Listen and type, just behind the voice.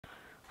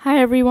Hi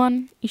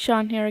everyone,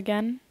 Ishan here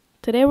again.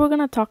 Today we're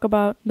going to talk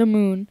about the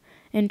moon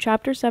in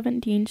Chapter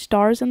 17,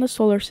 Stars in the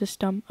Solar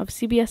System of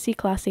CBSE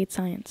Class 8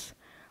 Science.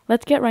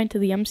 Let's get right into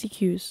the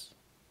MCQs.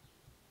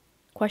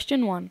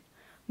 Question 1.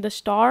 The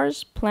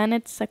stars,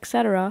 planets,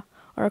 etc.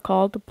 are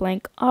called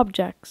blank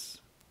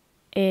objects.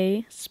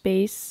 A.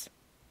 Space,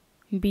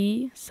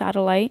 B.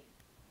 Satellite,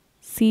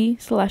 C.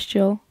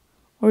 Celestial,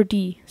 or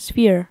D.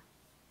 Sphere.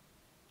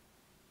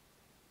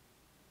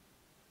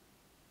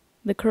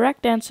 The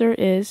correct answer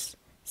is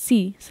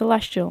C.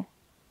 Celestial.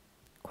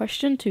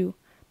 Question 2.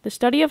 The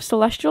study of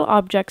celestial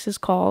objects is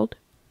called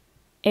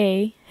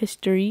A.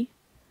 History,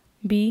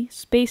 B.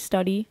 Space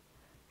study,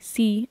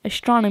 C.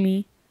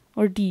 Astronomy,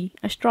 or D.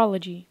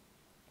 Astrology.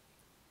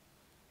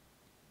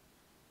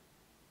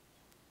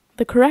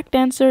 The correct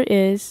answer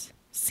is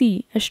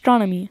C.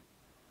 Astronomy.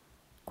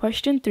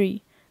 Question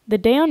 3. The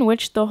day on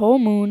which the whole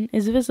moon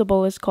is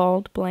visible is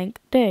called blank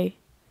day.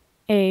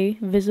 A.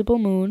 Visible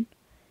moon,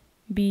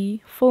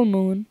 B. Full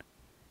moon,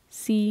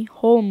 C.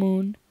 Whole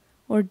moon,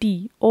 or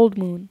D. Old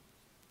moon.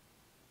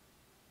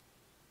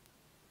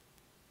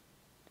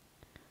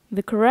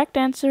 The correct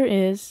answer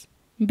is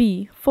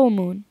B. Full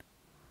moon.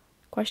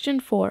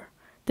 Question 4.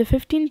 The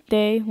 15th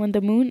day when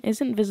the moon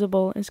isn't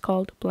visible is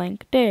called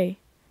blank day.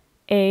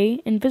 A.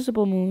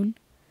 Invisible moon,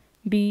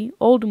 B.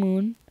 Old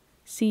moon,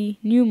 C.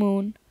 New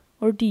moon,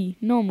 or D.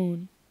 No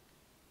moon.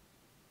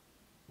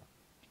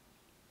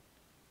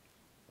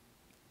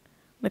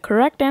 The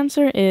correct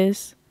answer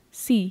is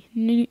C.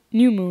 New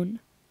moon.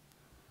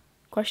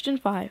 Question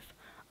 5.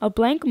 A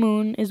blank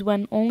moon is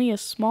when only a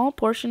small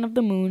portion of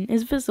the moon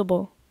is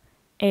visible.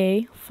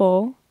 A.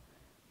 Full,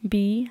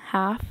 B.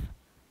 Half,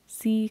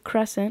 C.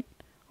 Crescent,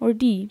 or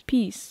D.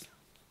 Piece.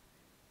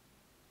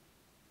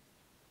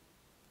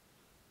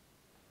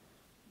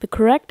 The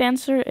correct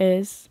answer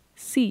is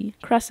C.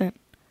 Crescent.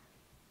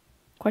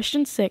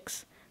 Question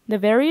 6. The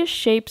various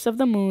shapes of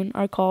the moon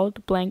are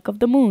called blank of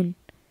the moon.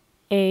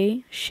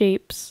 A.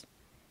 Shapes,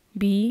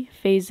 B.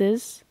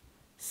 Phases,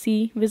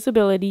 C.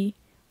 Visibility,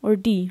 or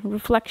D.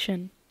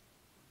 Reflection.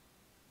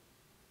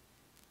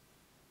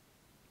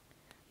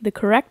 The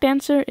correct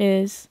answer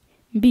is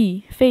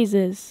B.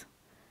 Phases.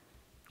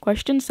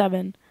 Question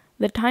 7.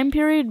 The time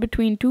period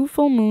between two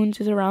full moons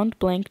is around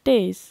blank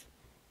days.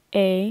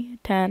 A.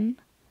 10,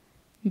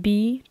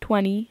 B.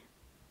 20,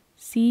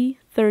 C.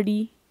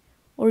 30,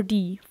 or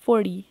D.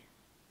 40.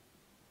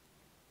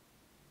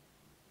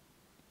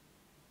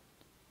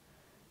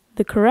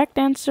 The correct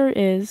answer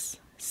is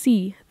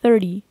C.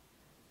 30.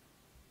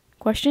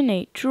 Question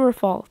 8. True or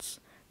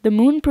false? The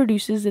moon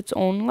produces its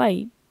own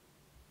light.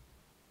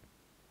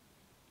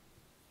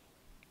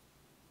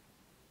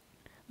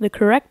 The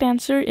correct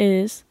answer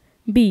is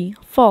B.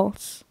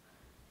 False.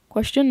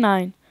 Question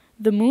 9.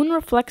 The moon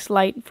reflects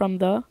light from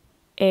the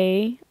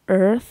A.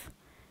 Earth,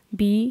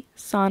 B.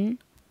 Sun,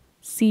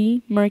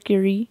 C.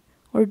 Mercury,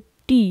 or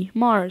D.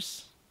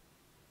 Mars.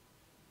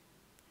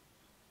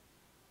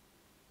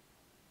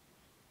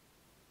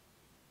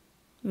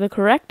 The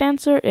correct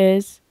answer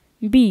is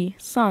B.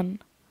 Sun.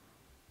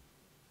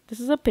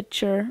 This is a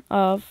picture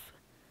of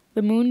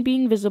the moon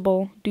being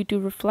visible due to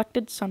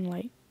reflected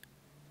sunlight.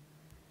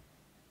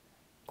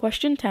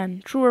 Question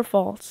 10. True or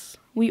false?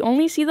 We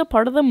only see the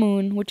part of the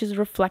moon which is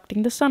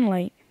reflecting the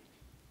sunlight.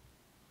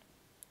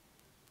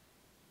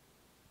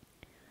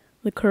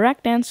 The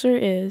correct answer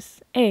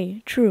is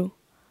A. True.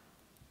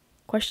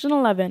 Question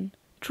 11.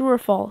 True or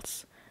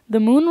false? The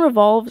moon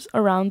revolves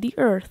around the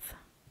earth.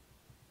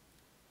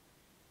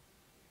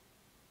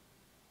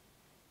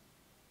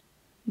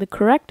 The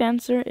correct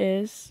answer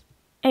is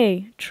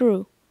A.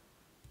 True.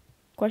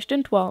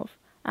 Question 12.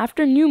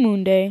 After new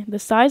moon day, the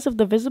size of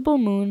the visible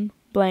moon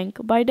blank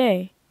by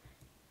day.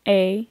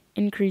 A.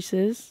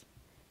 Increases,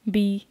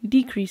 B.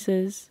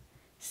 Decreases,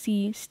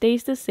 C.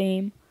 Stays the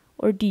same,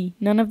 or D.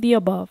 None of the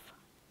above.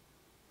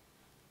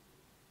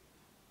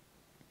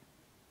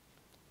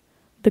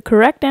 The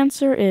correct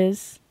answer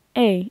is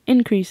A.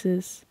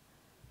 Increases.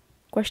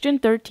 Question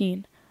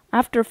 13.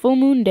 After full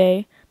moon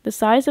day, the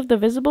size of the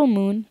visible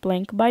moon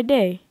blank by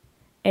day.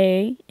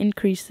 A.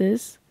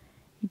 Increases,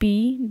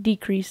 B.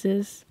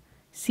 Decreases,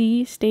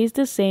 C. Stays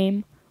the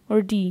same,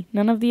 or D.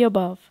 None of the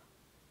above.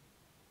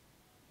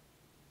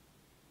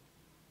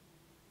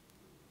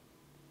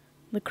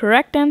 The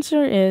correct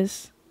answer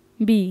is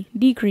B.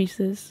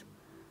 Decreases.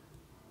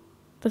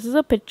 This is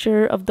a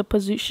picture of the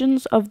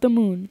positions of the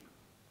moon.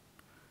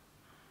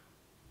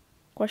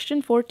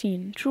 Question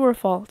 14. True or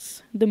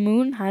false? The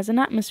moon has an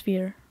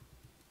atmosphere.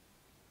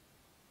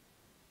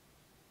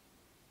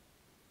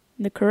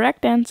 The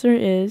correct answer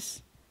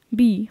is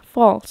B.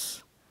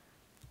 False.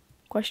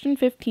 Question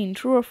 15.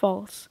 True or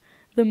false?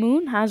 The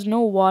moon has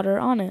no water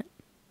on it.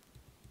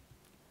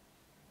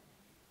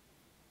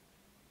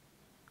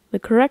 The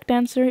correct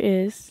answer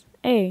is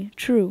A.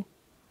 True.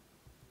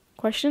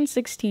 Question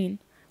 16.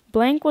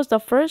 Blank was the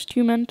first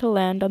human to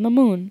land on the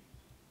moon.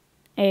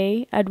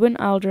 A. Edwin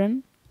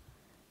Aldrin,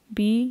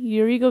 B.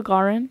 Yuri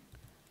Gagarin,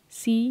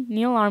 C.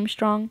 Neil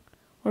Armstrong,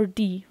 or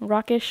D.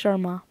 Rakesh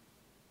Sharma.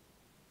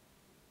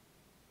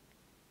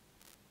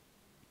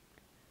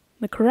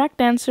 The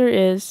correct answer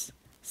is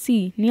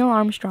C. Neil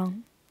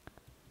Armstrong.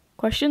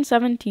 Question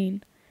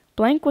 17.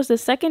 Blank was the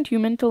second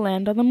human to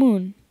land on the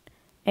moon.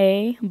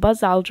 A.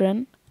 Buzz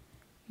Aldrin,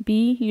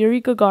 B.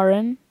 Yuri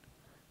Gagarin,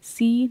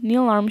 C.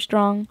 Neil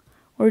Armstrong,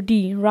 or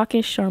D.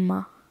 Rakesh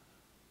Sharma.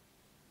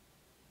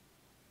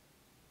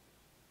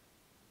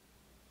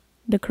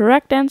 The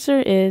correct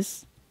answer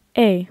is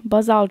A.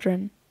 Buzz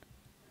Aldrin.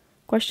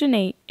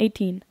 Question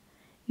 18.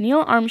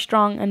 Neil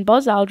Armstrong and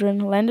Buzz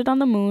Aldrin landed on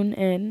the moon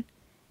in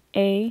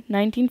A.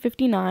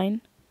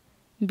 1959,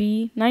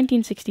 B.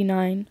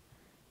 1969,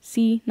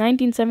 C.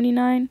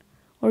 1979,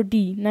 or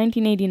D.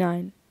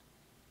 1989.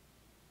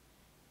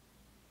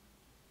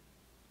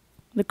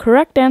 The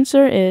correct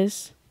answer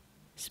is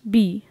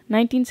B.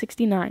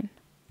 1969.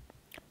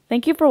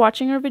 Thank you for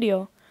watching our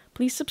video.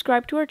 Please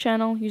subscribe to our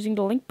channel using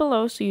the link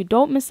below so you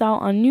don't miss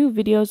out on new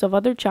videos of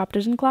other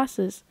chapters and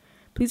classes.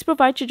 Please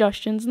provide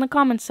suggestions in the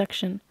comments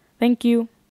section. Thank you.